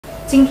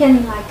今天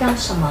您来干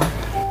什么？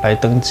来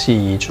登记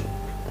遗嘱。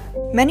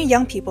 Many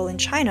young people in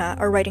China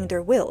are writing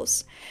their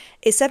wills.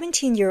 A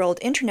 17-year-old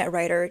internet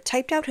writer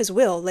typed out his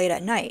will late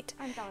at night.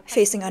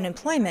 Facing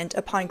unemployment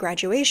upon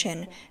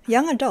graduation,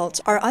 young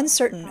adults are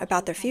uncertain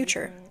about their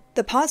future.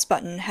 The pause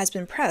button has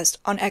been pressed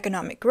on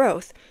economic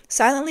growth,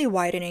 silently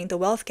widening the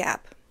wealth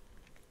gap.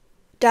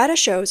 Data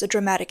shows a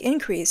dramatic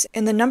increase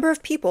in the number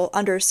of people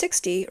under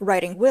 60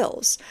 writing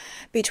wills.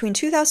 Between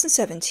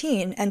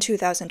 2017 and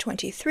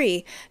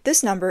 2023,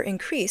 this number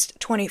increased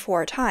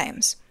 24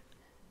 times.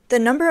 The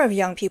number of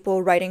young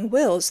people writing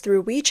wills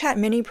through WeChat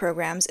mini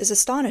programs is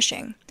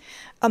astonishing.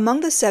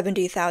 Among the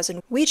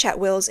 70,000 WeChat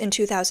wills in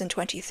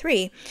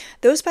 2023,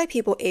 those by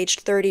people aged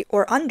 30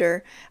 or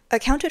under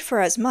accounted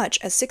for as much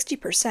as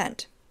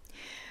 60%.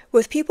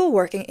 With people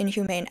working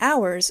inhumane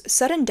hours,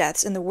 sudden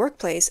deaths in the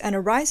workplace, and a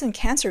rise in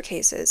cancer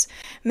cases,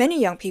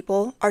 many young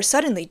people are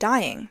suddenly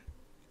dying.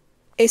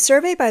 A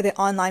survey by the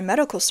online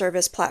medical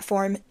service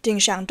platform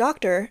Dingxiang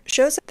Doctor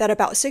shows that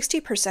about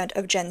 60%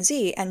 of Gen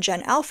Z and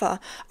Gen Alpha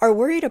are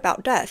worried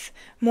about death,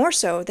 more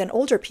so than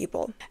older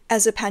people.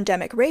 As the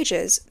pandemic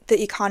rages,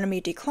 the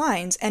economy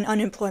declines, and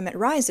unemployment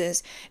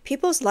rises,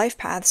 people's life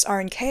paths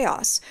are in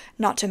chaos,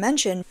 not to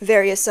mention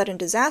various sudden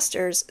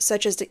disasters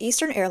such as the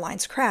Eastern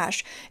Airlines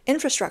crash,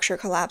 infrastructure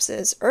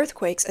collapses,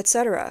 earthquakes,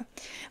 etc.,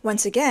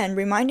 once again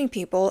reminding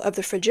people of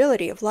the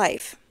fragility of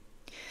life.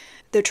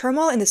 The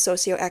turmoil in the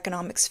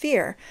socio-economic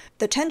sphere,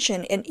 the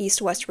tension in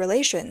East-West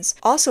relations,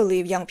 also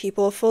leave young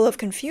people full of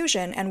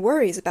confusion and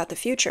worries about the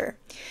future.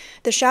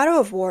 The shadow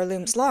of war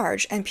looms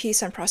large, and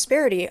peace and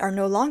prosperity are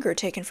no longer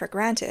taken for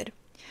granted.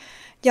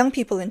 Young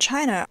people in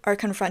China are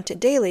confronted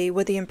daily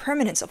with the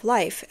impermanence of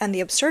life and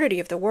the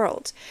absurdity of the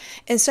world.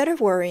 Instead of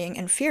worrying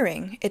and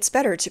fearing, it's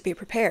better to be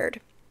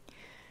prepared.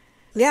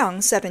 Liang,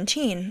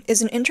 17,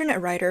 is an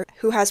internet writer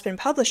who has been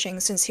publishing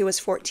since he was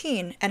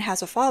 14 and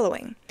has a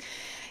following.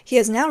 He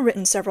has now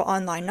written several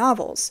online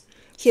novels.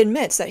 He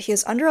admits that he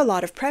is under a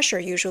lot of pressure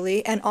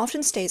usually and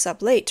often stays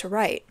up late to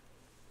write.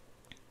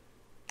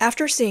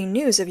 After seeing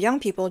news of young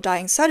people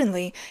dying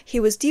suddenly,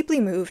 he was deeply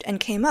moved and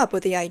came up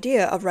with the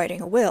idea of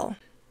writing a will.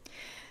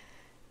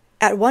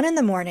 At 1 in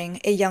the morning,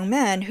 a young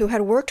man who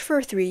had worked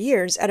for 3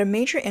 years at a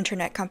major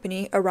internet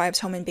company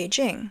arrives home in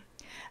Beijing.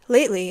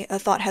 Lately, a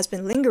thought has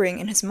been lingering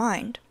in his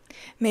mind.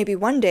 Maybe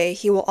one day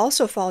he will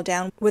also fall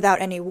down without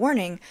any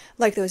warning,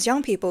 like those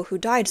young people who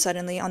died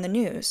suddenly on the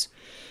news.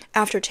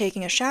 After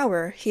taking a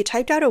shower, he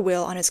typed out a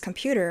will on his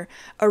computer,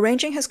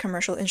 arranging his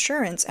commercial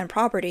insurance and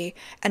property,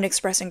 and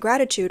expressing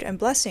gratitude and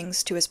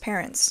blessings to his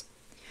parents.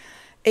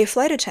 A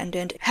flight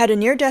attendant had a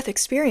near-death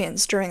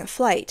experience during a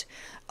flight.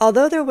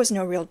 Although there was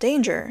no real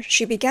danger,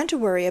 she began to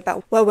worry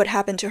about what would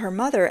happen to her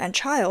mother and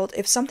child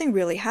if something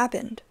really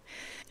happened.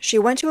 She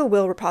went to a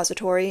will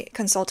repository,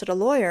 consulted a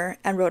lawyer,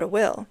 and wrote a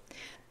will.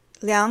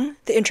 Liang,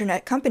 the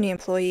internet company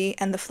employee,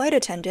 and the flight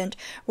attendant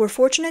were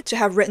fortunate to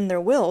have written their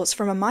wills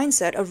from a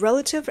mindset of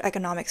relative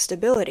economic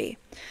stability.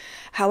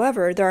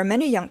 However, there are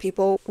many young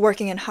people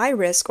working in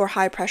high-risk or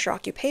high-pressure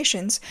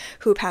occupations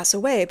who pass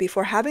away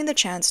before having the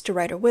chance to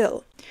write a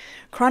will.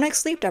 Chronic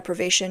sleep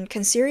deprivation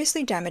can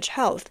seriously damage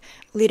health,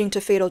 leading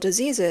to fatal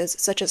diseases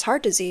such as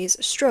heart disease,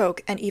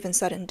 stroke, and even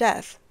sudden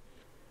death.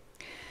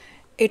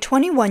 A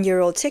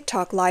 21-year-old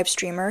TikTok live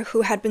streamer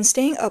who had been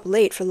staying up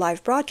late for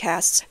live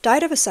broadcasts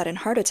died of a sudden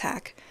heart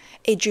attack.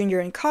 A junior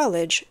in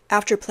college,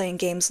 after playing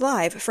games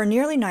live for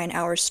nearly 9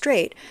 hours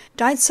straight,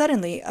 died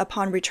suddenly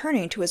upon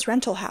returning to his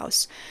rental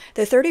house.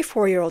 The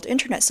 34-year-old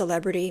internet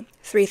celebrity,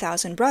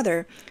 3000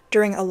 Brother,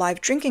 during a live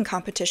drinking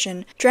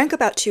competition, drank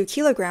about 2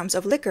 kilograms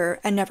of liquor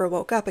and never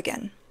woke up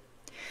again.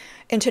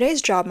 In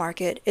today's job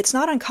market, it's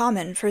not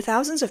uncommon for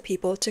thousands of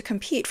people to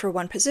compete for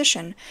one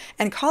position,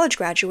 and college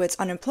graduates'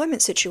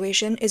 unemployment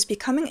situation is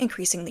becoming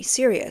increasingly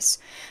serious.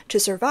 To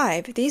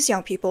survive, these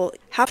young people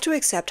have to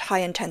accept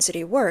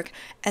high-intensity work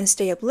and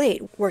stay up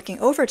late working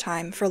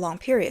overtime for long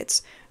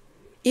periods.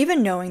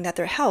 Even knowing that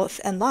their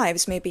health and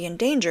lives may be in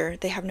danger,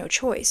 they have no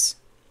choice.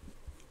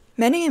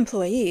 Many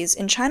employees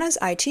in China's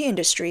IT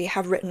industry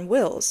have written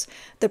wills.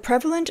 The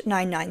prevalent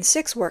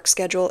 996 work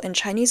schedule in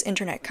Chinese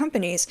internet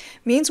companies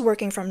means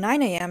working from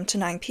 9 a.m. to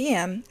 9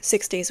 p.m.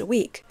 6 days a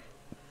week.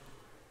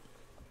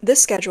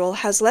 This schedule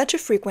has led to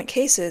frequent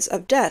cases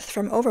of death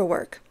from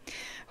overwork.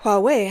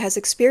 Huawei has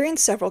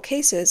experienced several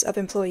cases of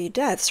employee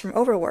deaths from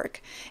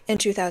overwork. In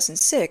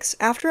 2006,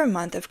 after a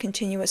month of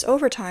continuous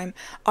overtime,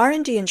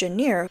 R&D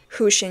engineer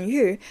Hu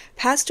Xinyu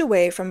passed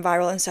away from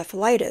viral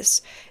encephalitis.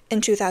 In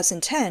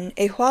 2010,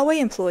 a Huawei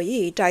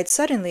employee died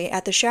suddenly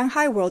at the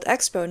Shanghai World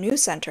Expo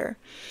News Center.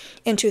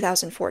 In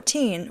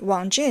 2014,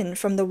 Wang Jin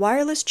from the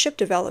Wireless Chip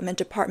Development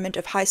Department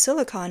of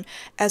HiSilicon,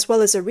 as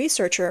well as a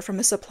researcher from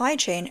a supply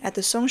chain at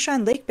the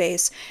Songshan Lake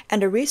Base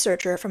and a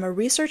researcher from a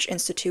research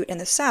institute in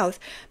the south,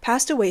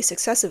 passed away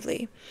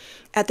successively.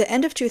 At the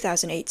end of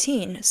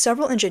 2018,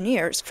 several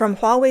engineers from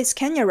Huawei's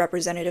Kenya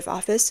representative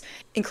office,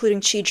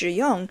 including Qi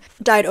Zhiyong,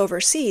 died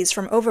overseas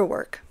from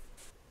overwork.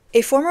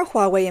 A former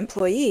Huawei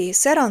employee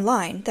said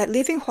online that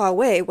leaving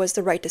Huawei was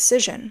the right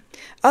decision.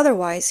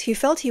 Otherwise, he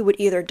felt he would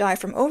either die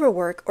from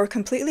overwork or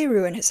completely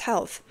ruin his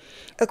health.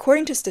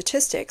 According to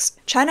statistics,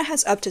 China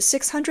has up to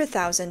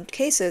 600,000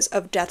 cases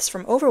of deaths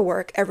from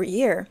overwork every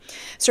year,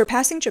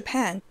 surpassing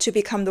Japan to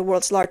become the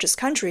world's largest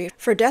country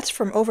for deaths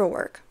from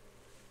overwork.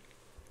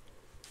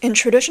 In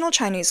traditional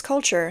Chinese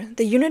culture,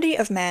 the unity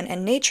of man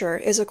and nature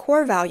is a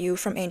core value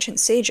from ancient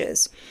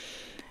sages.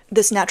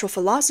 This natural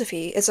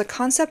philosophy is a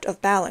concept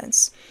of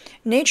balance.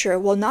 Nature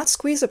will not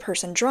squeeze a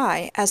person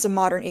dry as the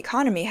modern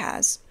economy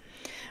has.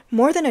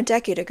 More than a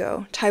decade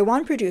ago,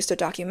 Taiwan produced a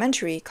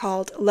documentary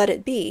called Let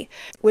It Be,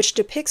 which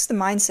depicts the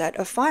mindset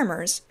of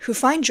farmers who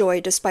find joy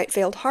despite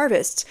failed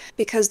harvests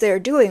because they are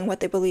doing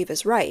what they believe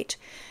is right.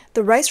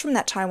 The rice from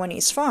that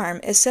Taiwanese farm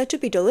is said to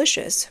be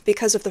delicious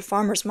because of the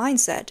farmer's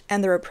mindset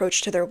and their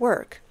approach to their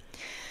work.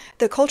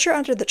 The culture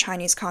under the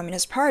Chinese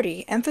Communist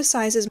Party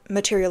emphasizes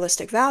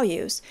materialistic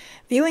values,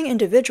 viewing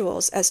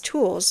individuals as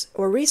tools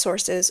or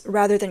resources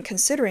rather than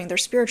considering their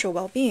spiritual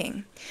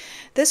well-being.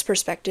 This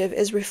perspective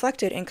is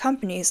reflected in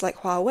companies like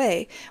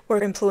Huawei,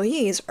 where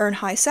employees earn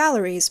high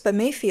salaries but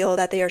may feel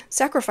that they are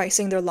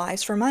sacrificing their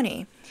lives for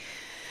money.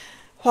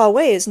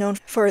 Huawei is known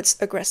for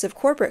its aggressive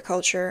corporate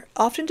culture,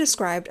 often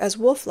described as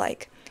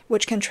wolf-like,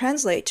 which can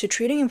translate to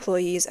treating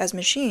employees as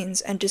machines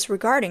and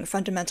disregarding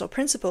fundamental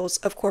principles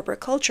of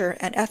corporate culture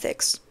and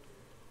ethics.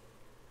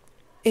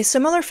 A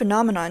similar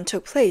phenomenon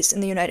took place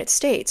in the United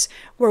States,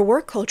 where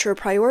work culture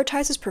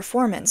prioritizes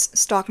performance,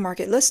 stock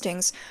market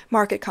listings,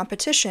 market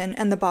competition,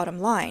 and the bottom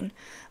line.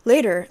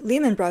 Later,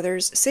 Lehman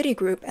Brothers,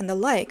 Citigroup, and the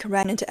like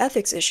ran into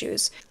ethics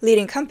issues,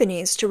 leading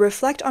companies to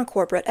reflect on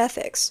corporate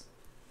ethics.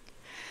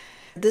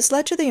 This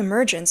led to the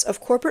emergence of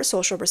corporate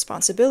social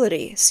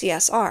responsibility,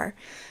 CSR.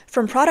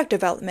 From product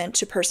development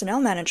to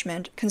personnel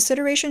management,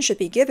 consideration should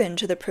be given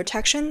to the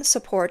protection,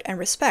 support, and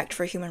respect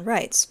for human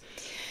rights.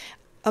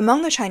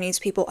 Among the Chinese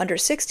people under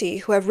 60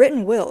 who have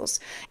written wills,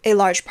 a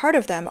large part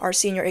of them are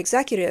senior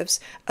executives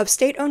of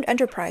state-owned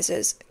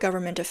enterprises,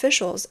 government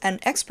officials,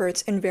 and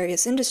experts in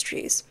various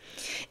industries.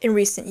 In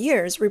recent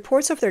years,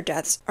 reports of their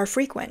deaths are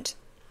frequent.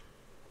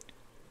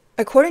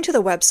 According to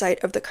the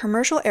website of the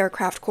Commercial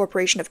Aircraft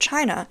Corporation of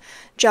China,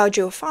 Zhao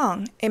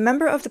Jiufang, a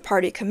member of the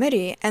party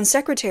committee and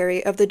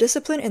secretary of the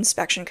Discipline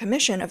Inspection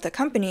Commission of the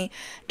company,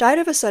 died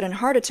of a sudden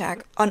heart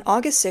attack on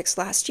August 6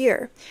 last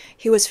year.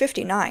 He was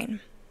 59.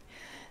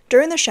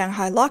 During the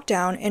Shanghai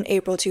lockdown in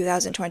April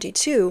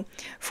 2022,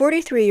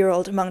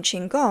 43-year-old Meng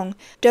Qinggong,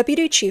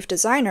 deputy chief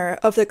designer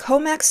of the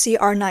Comac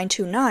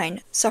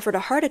CR929, suffered a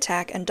heart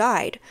attack and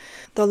died.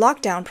 The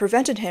lockdown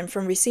prevented him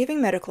from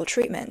receiving medical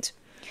treatment.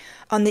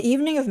 On the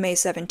evening of May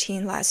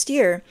 17 last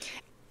year,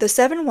 the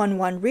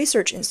 711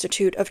 Research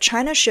Institute of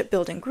China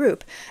Shipbuilding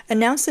Group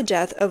announced the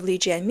death of Li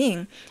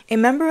Jianming, a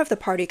member of the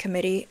party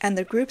committee and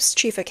the group's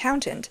chief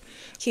accountant.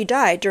 He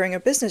died during a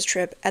business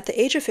trip at the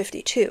age of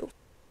 52.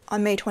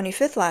 On May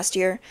 25 last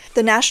year,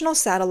 the National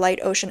Satellite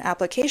Ocean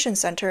Application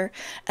Center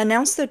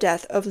announced the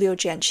death of Liu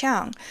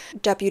Jianqiang,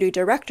 deputy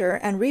director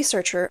and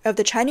researcher of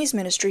the Chinese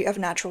Ministry of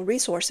Natural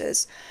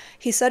Resources.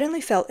 He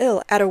suddenly fell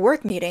ill at a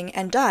work meeting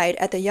and died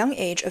at the young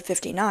age of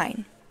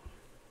 59.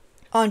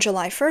 On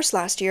July 1st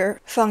last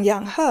year, Feng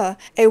Yanghe,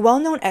 a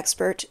well-known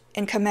expert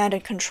in command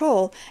and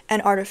control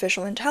and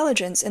artificial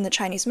intelligence in the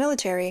Chinese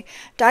military,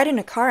 died in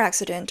a car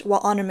accident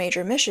while on a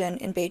major mission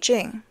in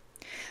Beijing.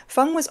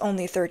 Feng was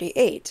only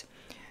 38.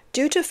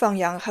 Due to Feng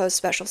Yanghe's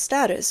special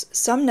status,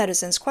 some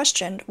netizens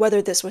questioned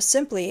whether this was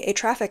simply a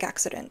traffic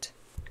accident.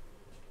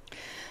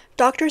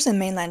 Doctors in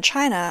mainland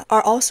China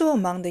are also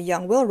among the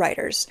young will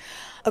writers.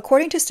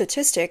 According to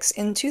statistics,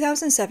 in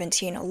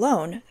 2017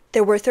 alone,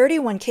 there were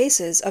 31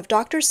 cases of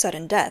doctors'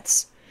 sudden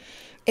deaths.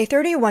 A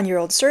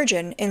 31-year-old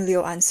surgeon in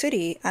Liu'an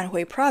City,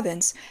 Anhui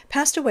Province,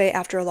 passed away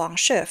after a long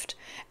shift.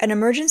 An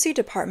emergency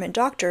department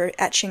doctor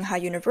at Tsinghai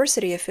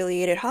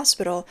University-affiliated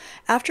hospital,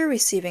 after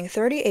receiving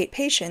 38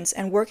 patients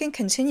and working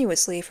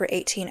continuously for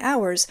 18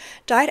 hours,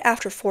 died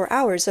after 4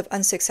 hours of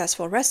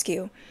unsuccessful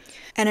rescue.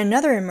 And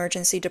another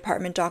emergency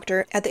department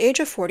doctor at the age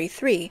of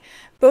 43,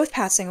 both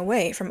passing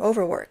away from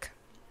overwork.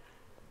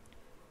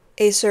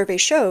 A survey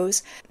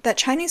shows that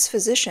Chinese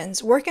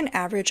physicians work an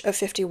average of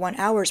 51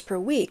 hours per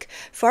week,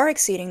 far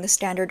exceeding the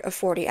standard of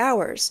 40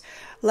 hours.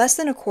 Less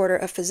than a quarter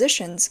of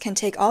physicians can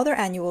take all their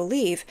annual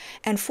leave,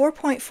 and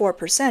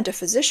 4.4% of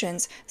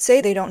physicians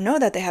say they don't know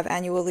that they have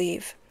annual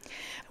leave.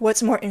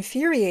 What's more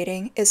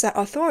infuriating is that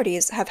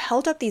authorities have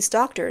held up these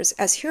doctors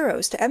as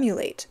heroes to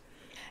emulate.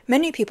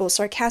 Many people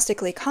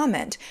sarcastically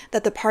comment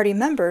that the party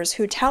members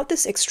who tout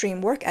this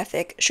extreme work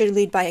ethic should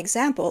lead by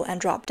example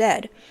and drop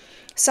dead.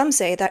 Some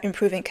say that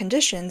improving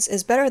conditions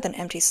is better than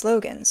empty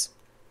slogans.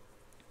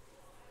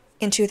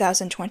 In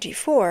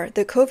 2024,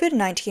 the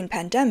COVID-19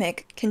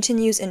 pandemic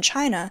continues in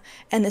China,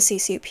 and the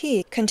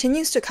CCP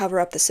continues to cover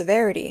up the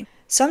severity.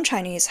 Some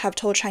Chinese have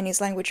told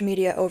Chinese language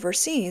media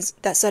overseas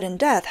that sudden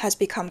death has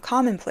become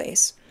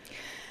commonplace.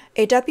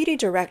 a deputy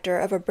director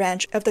of a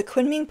branch of the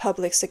Kunming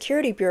Public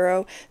Security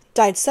Bureau,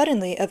 died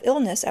suddenly of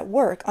illness at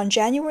work on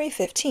January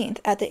 15th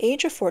at the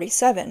age of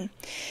 47.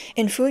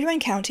 In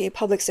Fuyuan County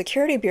Public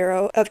Security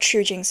Bureau of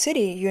Chujing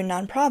City,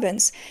 Yunnan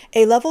Province,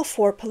 a level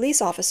 4 police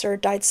officer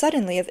died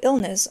suddenly of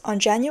illness on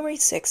January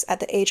 6th at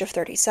the age of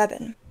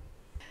 37.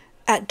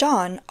 At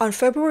dawn, on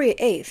February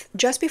 8th,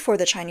 just before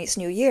the Chinese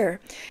New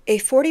Year, a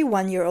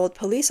 41-year-old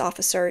police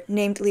officer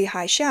named Li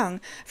Haixiang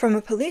from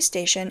a police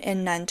station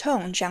in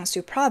Nantong,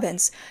 Jiangsu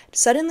Province,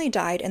 suddenly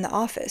died in the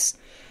office.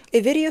 A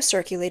video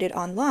circulated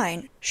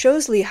online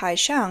shows Li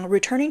Haixiang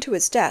returning to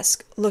his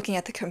desk, looking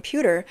at the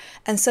computer,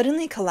 and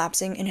suddenly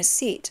collapsing in his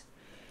seat.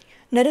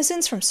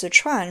 Netizens from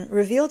Sichuan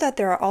reveal that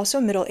there are also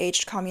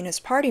middle-aged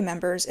Communist Party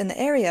members in the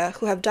area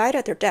who have died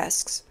at their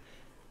desks.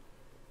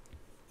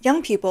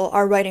 Young people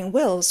are writing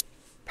wills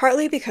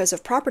partly because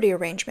of property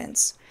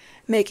arrangements.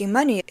 Making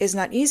money is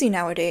not easy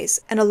nowadays,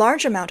 and a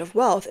large amount of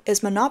wealth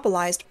is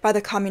monopolized by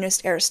the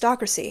communist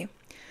aristocracy.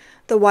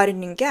 The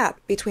widening gap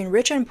between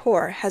rich and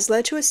poor has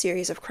led to a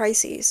series of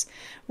crises.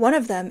 One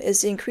of them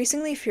is the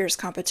increasingly fierce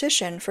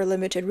competition for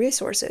limited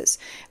resources,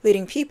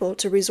 leading people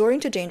to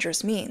resorting to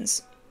dangerous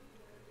means.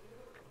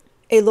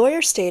 A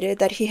lawyer stated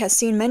that he has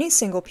seen many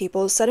single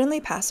people suddenly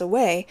pass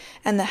away,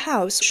 and the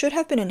house should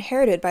have been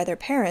inherited by their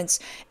parents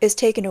is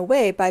taken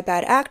away by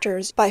bad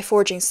actors by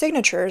forging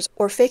signatures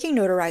or faking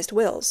notarized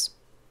wills.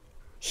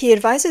 He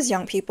advises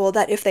young people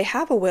that if they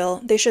have a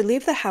will, they should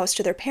leave the house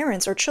to their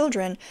parents or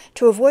children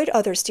to avoid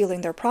others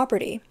stealing their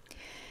property.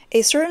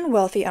 A certain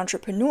wealthy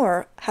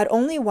entrepreneur had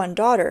only one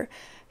daughter,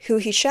 who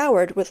he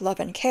showered with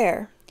love and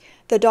care.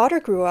 The daughter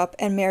grew up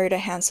and married a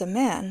handsome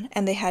man,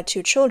 and they had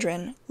 2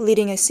 children,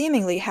 leading a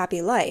seemingly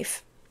happy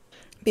life.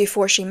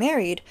 Before she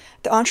married,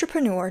 the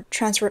entrepreneur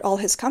transferred all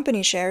his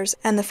company shares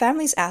and the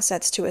family's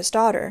assets to his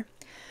daughter.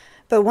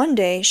 But one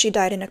day she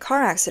died in a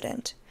car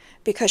accident.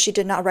 Because she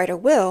did not write a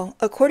will,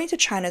 according to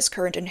China's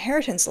current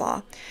inheritance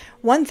law,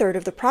 1/3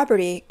 of the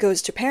property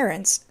goes to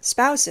parents,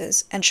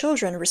 spouses, and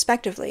children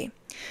respectively.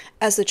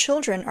 As the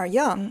children are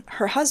young,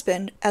 her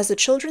husband, as the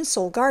children's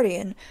sole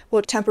guardian,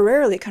 will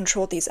temporarily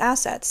control these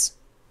assets.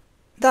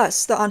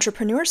 Thus, the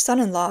entrepreneur's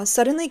son-in-law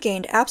suddenly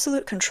gained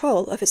absolute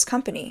control of his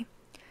company.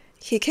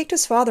 He kicked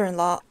his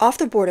father-in-law off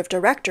the board of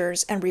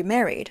directors and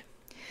remarried.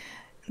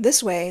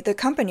 This way, the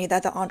company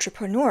that the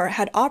entrepreneur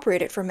had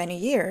operated for many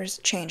years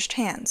changed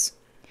hands.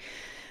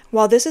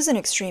 While this is an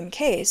extreme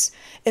case,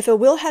 if a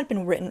will had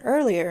been written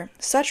earlier,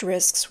 such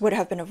risks would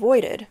have been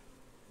avoided.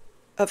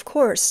 Of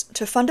course,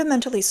 to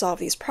fundamentally solve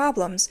these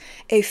problems,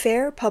 a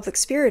fair,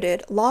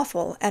 public-spirited,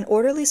 lawful, and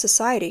orderly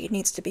society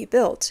needs to be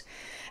built.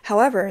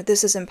 However,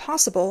 this is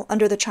impossible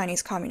under the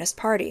Chinese Communist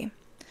Party.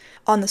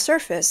 On the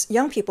surface,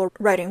 young people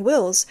writing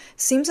wills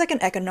seems like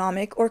an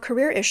economic or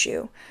career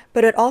issue,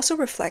 but it also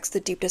reflects the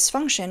deep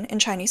dysfunction in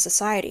Chinese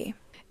society.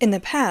 In the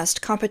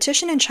past,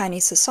 competition in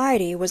Chinese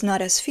society was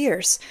not as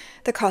fierce,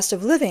 the cost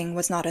of living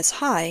was not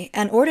as high,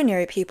 and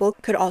ordinary people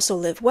could also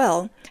live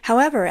well.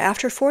 However,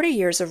 after 40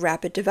 years of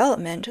rapid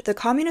development, the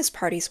Communist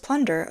Party's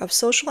plunder of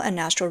social and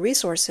natural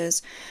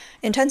resources,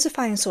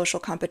 intensifying social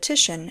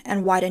competition,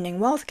 and widening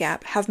wealth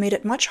gap have made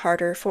it much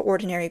harder for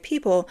ordinary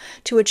people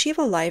to achieve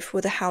a life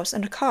with a house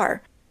and a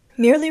car.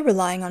 Merely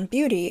relying on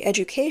beauty,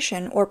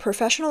 education, or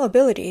professional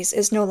abilities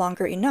is no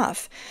longer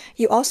enough.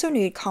 You also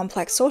need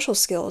complex social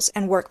skills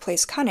and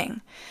workplace cunning.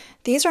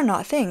 These are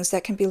not things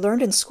that can be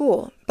learned in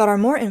school, but are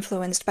more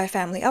influenced by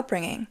family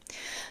upbringing.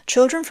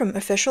 Children from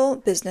official,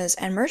 business,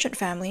 and merchant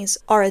families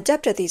are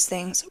adept at these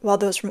things, while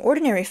those from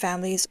ordinary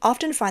families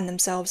often find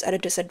themselves at a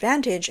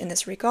disadvantage in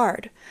this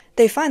regard.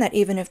 They find that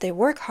even if they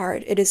work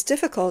hard, it is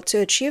difficult to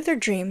achieve their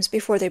dreams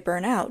before they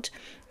burn out.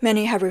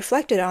 Many have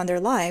reflected on their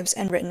lives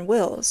and written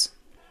wills.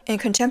 In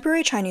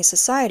contemporary Chinese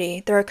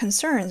society, there are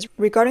concerns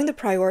regarding the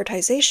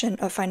prioritization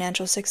of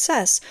financial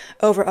success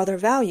over other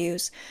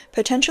values,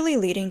 potentially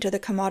leading to the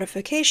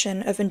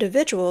commodification of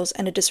individuals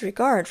and a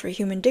disregard for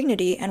human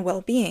dignity and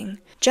well-being.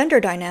 Gender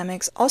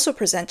dynamics also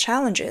present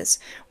challenges,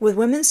 with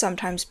women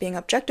sometimes being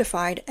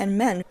objectified and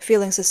men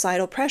feeling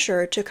societal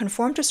pressure to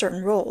conform to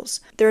certain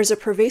roles. There is a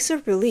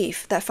pervasive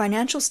belief that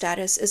financial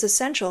status is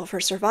essential for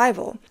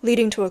survival,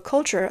 leading to a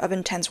culture of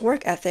intense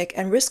work ethic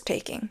and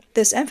risk-taking.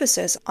 This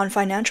emphasis on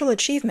financial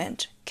achievement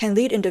can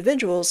lead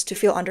individuals to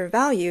feel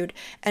undervalued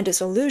and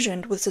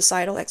disillusioned with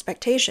societal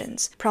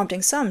expectations,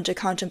 prompting some to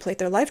contemplate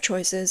their life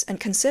choices and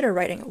consider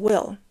writing a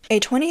will. A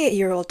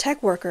 28-year-old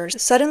tech worker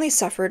suddenly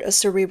suffered a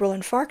cerebral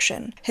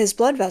infarction, his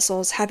blood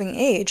vessels having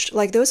aged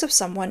like those of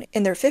someone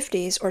in their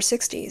 50s or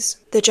 60s.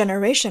 The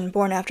generation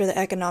born after the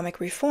economic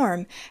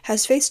reform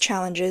has faced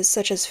challenges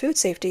such as food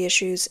safety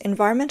issues,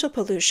 environmental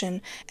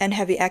pollution, and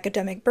heavy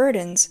academic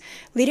burdens,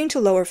 leading to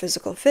lower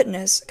physical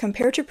fitness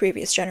compared to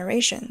previous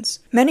generations.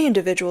 Many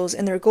individuals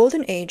in their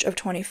golden age of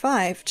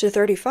 25 to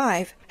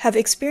 35 have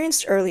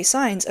experienced early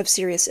signs of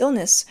serious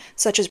illness,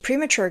 such as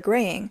premature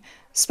graying,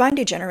 spine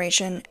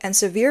degeneration, and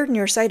severe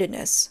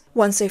nearsightedness.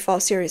 Once they fall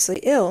seriously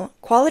ill,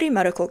 quality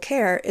medical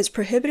care is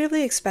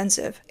prohibitively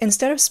expensive.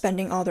 Instead of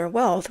spending all their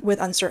wealth with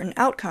uncertain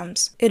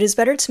outcomes, it is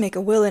better to make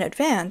a will in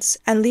advance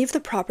and leave the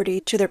property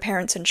to their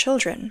parents and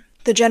children.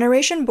 The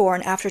generation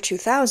born after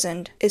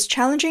 2000 is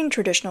challenging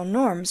traditional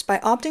norms by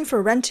opting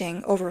for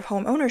renting over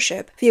home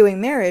ownership, viewing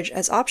marriage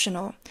as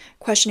optional,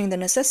 questioning the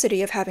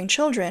necessity of having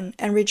children,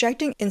 and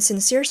rejecting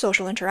insincere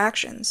social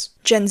interactions.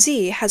 Gen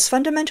Z has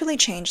fundamentally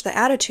changed the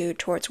attitude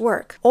towards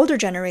work. Older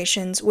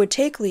generations would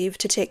take leave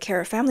to take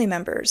care of family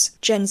members.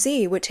 Gen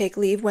Z would take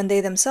leave when they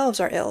themselves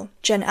are ill.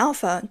 Gen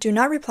Alpha do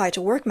not reply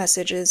to work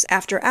messages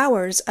after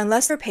hours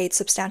unless they're paid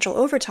substantial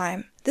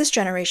overtime. This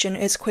generation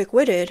is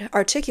quick-witted,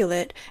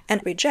 articulate,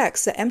 and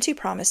rejects the empty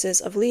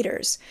promises of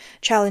leaders,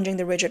 challenging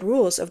the rigid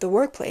rules of the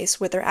workplace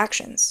with their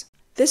actions.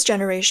 This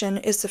generation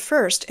is the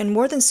first in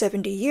more than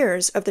 70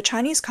 years of the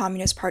Chinese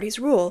Communist Party's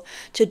rule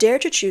to dare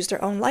to choose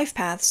their own life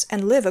paths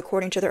and live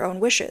according to their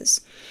own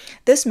wishes.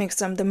 This makes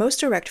them the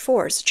most direct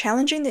force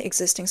challenging the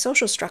existing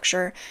social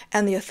structure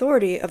and the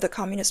authority of the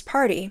Communist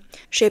Party,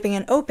 shaping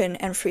an open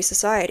and free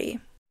society.